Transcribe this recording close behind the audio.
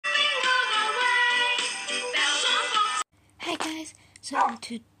Hi guys, so in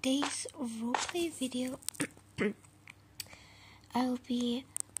today's roleplay video, I'll be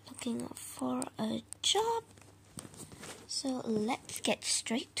looking for a job. So let's get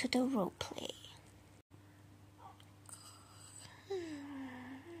straight to the roleplay.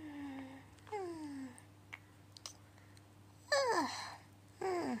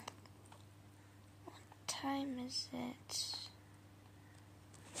 What time is it?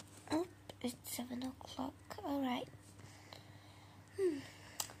 Oh, it's 7 o'clock. Alright.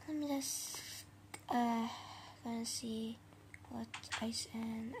 Let me just gonna see what Ice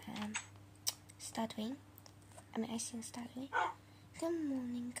and start doing. Ice and start doing. Good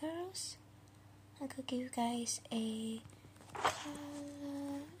morning, girls. I could give you guys a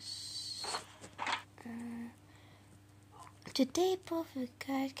class. Today, both of you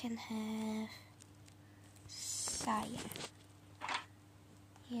guys can have Saya.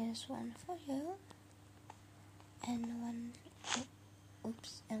 Here's one for you, and one.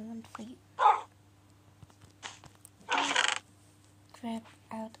 Oops, and one for you. Grab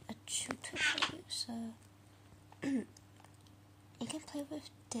out a tutor for you, so you can play with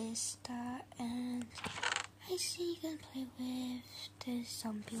this star, and I see you can play with this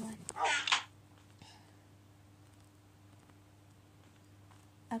zombie one.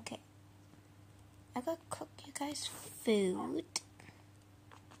 Okay, I gotta cook you guys food.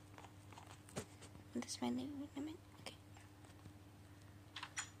 That's my name. Okay.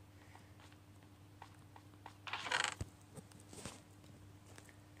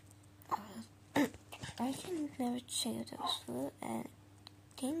 I can never check if there was food, and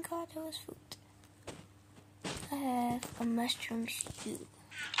thank God there was food. I have a mushroom stew.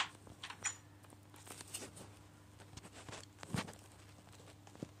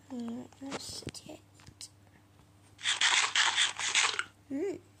 Let's get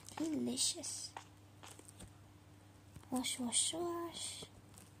it. Delicious. Wash.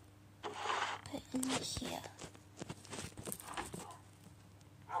 Put in here.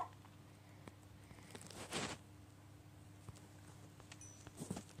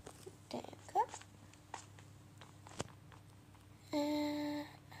 There you go.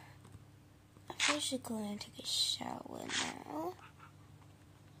 I should go and take a shower now.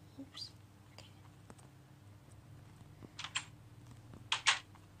 Oops. Okay.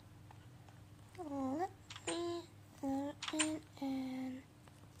 Let me go in and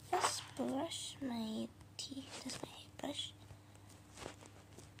just brush my teeth. That's my hairbrush.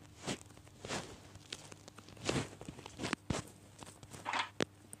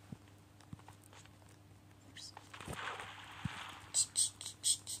 Oops.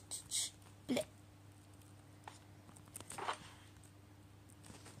 Blech.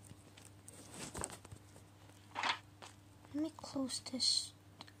 Let me close this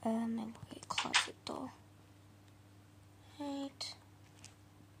my closet door. Right.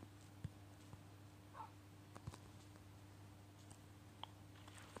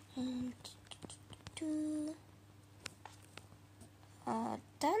 And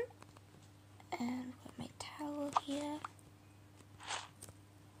done. And put my towel here.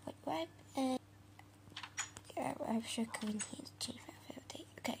 Wipe and I'm sure clean here to change my outfit every day.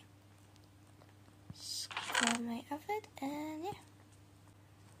 Okay. Scrub my outfit and yeah.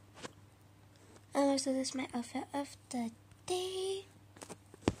 So this is my outfit of the day.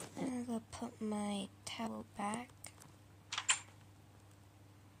 I'm gonna put my towel back.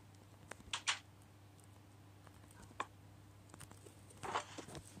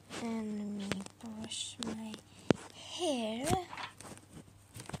 And let me brush my hair.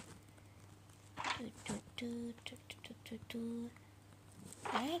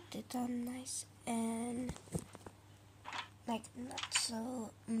 Right, it's all nice and like not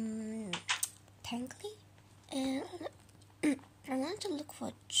so tangly. And I want to look for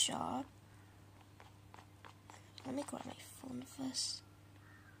a job. Let me grab my phone first.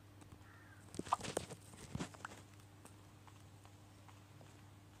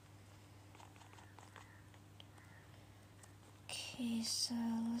 Okay, so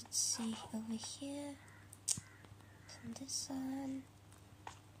let's see over here. Turn this on.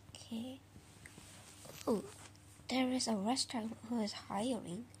 Okay. Oh, there is a restaurant who is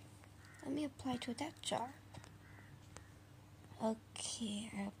hiring. Let me apply to that job. Okay,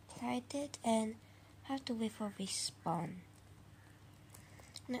 I applied it and have to wait for respawn.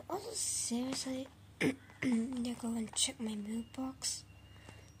 And I also seriously need to go and check my mailbox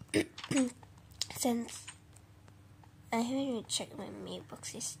since I haven't even checked my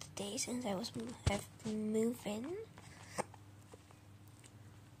mailbox yesterday since I was moving.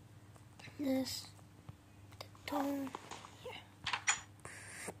 This the door here.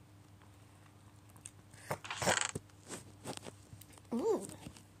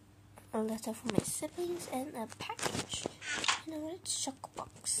 letter from my siblings and a package in a red shock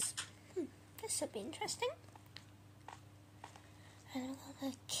box. This would be interesting. And I'm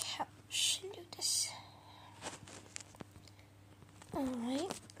gonna couch and do this.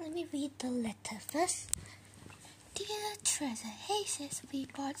 Alright, let me read the letter first. Dear Treasure, hey sis, we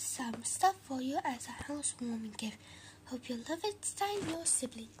bought some stuff for you as a housewarming gift. Hope you love it. Sign, your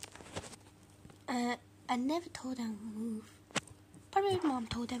sibling. I never told them to move. Probably mom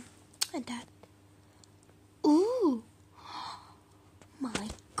told them. And dad. Ooh! My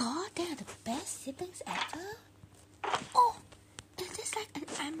god, they're the best siblings ever. Oh! Is this like an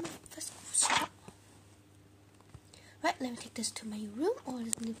amethyst shop? Right, let me take this to my room, or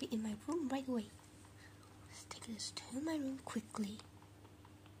it's gonna be in my room right away. Let's take this to my room quickly.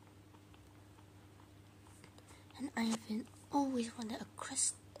 And I've been always wanted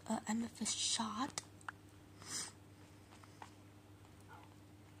a amethyst shard.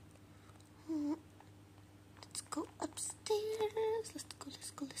 Let's go upstairs. Let's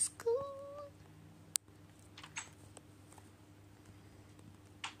go.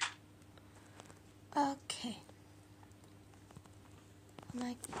 Okay.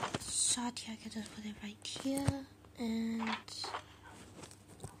 My shard here, I can just put it right here. And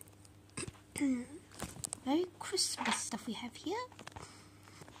very Christmas stuff we have here.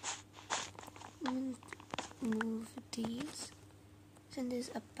 Move these. Since it's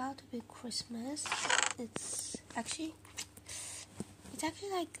about to be Christmas, it's actually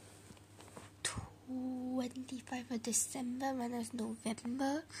like 25th of December when it's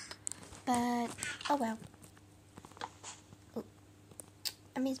November, but oh well. Oh.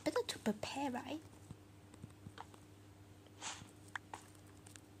 I mean, it's better to prepare, right?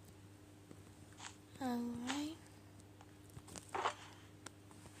 Alright.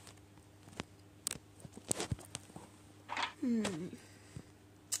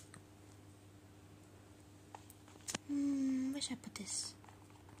 Where should I put this?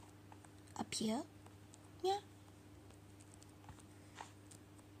 Up here? Yeah.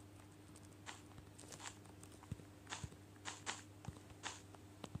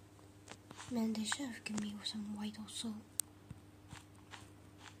 Man, they should have given me some white also.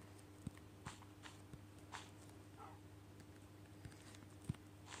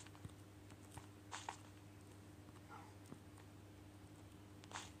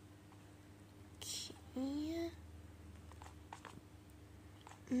 Okay.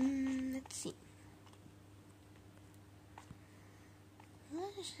 Let's see. Where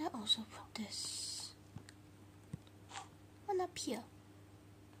should I also put this? One up here.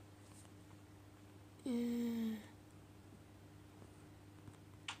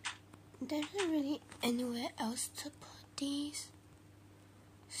 There's not really anywhere else to put these,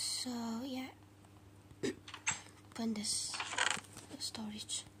 so yeah, put in this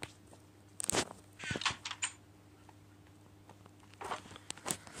storage.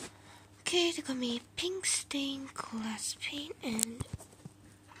 Okay, they got me pink stained glass paint and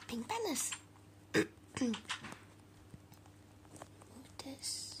pink banners. Move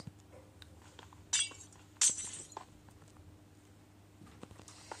this.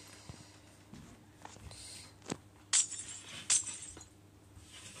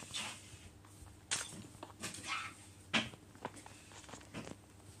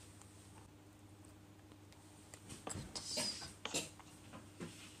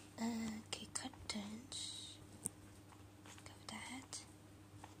 Okay, curtains. Cover that.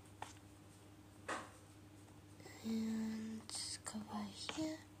 And cover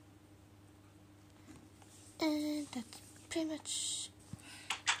here. And that's pretty much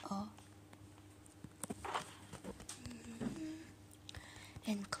all.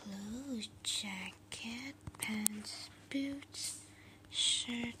 And clothes, jacket, pants, boots,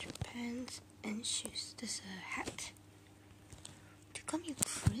 shirt, pants, and shoes. This is a hat. To come in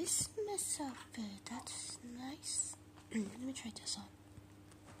Christmas outfit, that's nice. Let me try this on.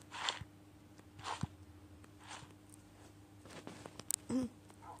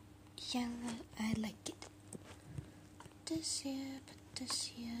 Yeah, I like it. Put this here, put this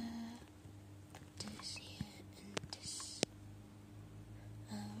here, put this here, and this.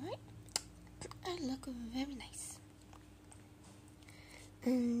 Alright. I look very nice.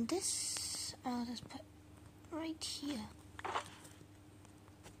 And this, I'll just put right here.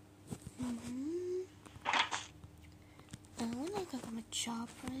 When I got my job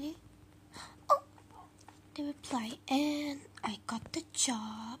ready. Oh! They reply, and I got the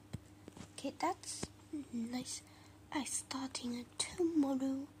job. Okay, that's nice. I'm starting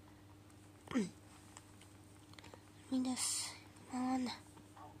tomorrow. I mean this. Come on.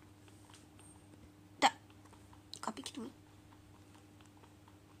 That. You can't be kidding me.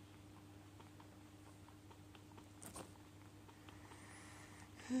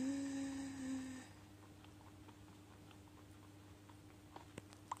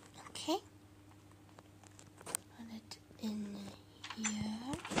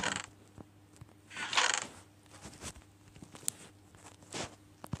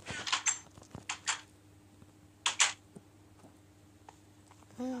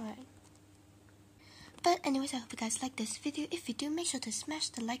 But anyways, I hope you guys like this video. If you do, make sure to smash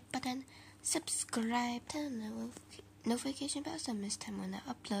the like button, subscribe, turn the notification bell so miss time when I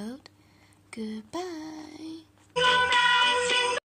upload. Goodbye.